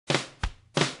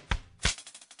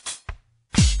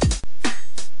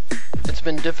It's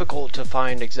been difficult to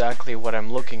find exactly what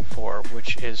I'm looking for,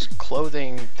 which is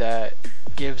clothing that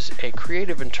gives a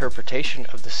creative interpretation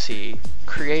of the sea,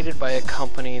 created by a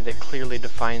company that clearly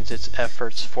defines its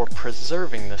efforts for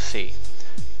preserving the sea.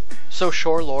 So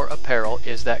Shore Lore Apparel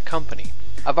is that company.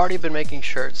 I've already been making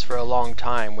shirts for a long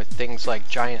time with things like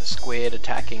giant squid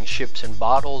attacking ships and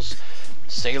bottles,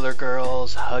 sailor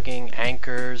girls hugging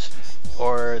anchors,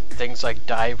 or things like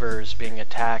divers being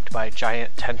attacked by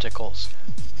giant tentacles.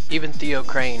 Even Theo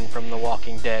Crane from The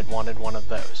Walking Dead wanted one of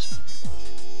those.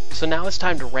 So now it's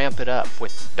time to ramp it up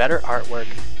with better artwork,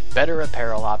 better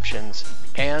apparel options,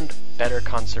 and better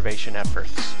conservation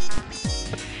efforts.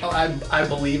 I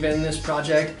believe in this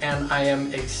project, and I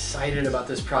am excited about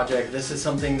this project. This is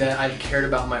something that I've cared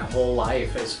about my whole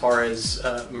life as far as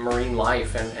marine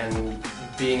life and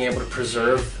being able to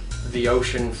preserve the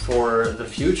ocean for the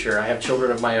future. I have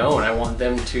children of my own. I want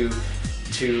them to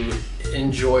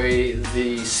enjoy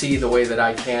the sea the way that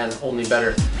I can, only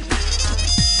better.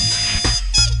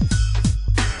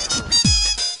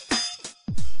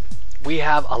 We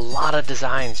have a lot of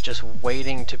designs just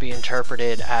waiting to be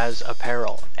interpreted as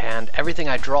apparel, and everything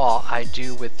I draw I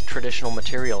do with traditional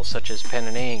materials such as pen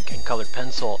and ink and colored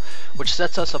pencil, which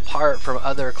sets us apart from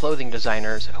other clothing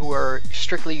designers who are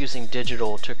strictly using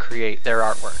digital to create their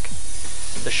artwork.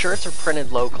 The shirts are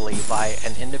printed locally by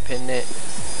an independent,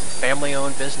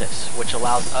 family-owned business, which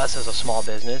allows us as a small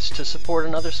business to support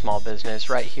another small business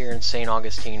right here in St.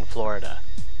 Augustine, Florida.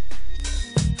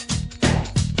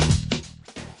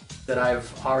 That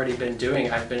I've already been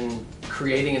doing. I've been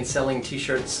creating and selling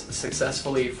t-shirts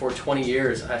successfully for 20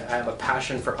 years. I have a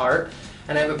passion for art,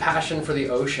 and I have a passion for the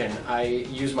ocean. I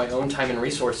use my own time and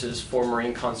resources for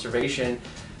marine conservation.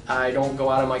 I don't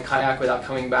go out on my kayak without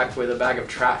coming back with a bag of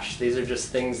trash. These are just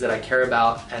things that I care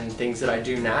about and things that I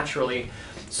do naturally.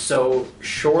 So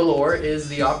Shore Lore is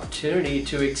the opportunity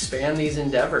to expand these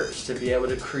endeavors, to be able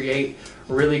to create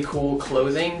really cool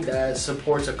clothing that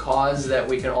supports a cause that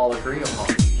we can all agree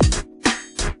upon.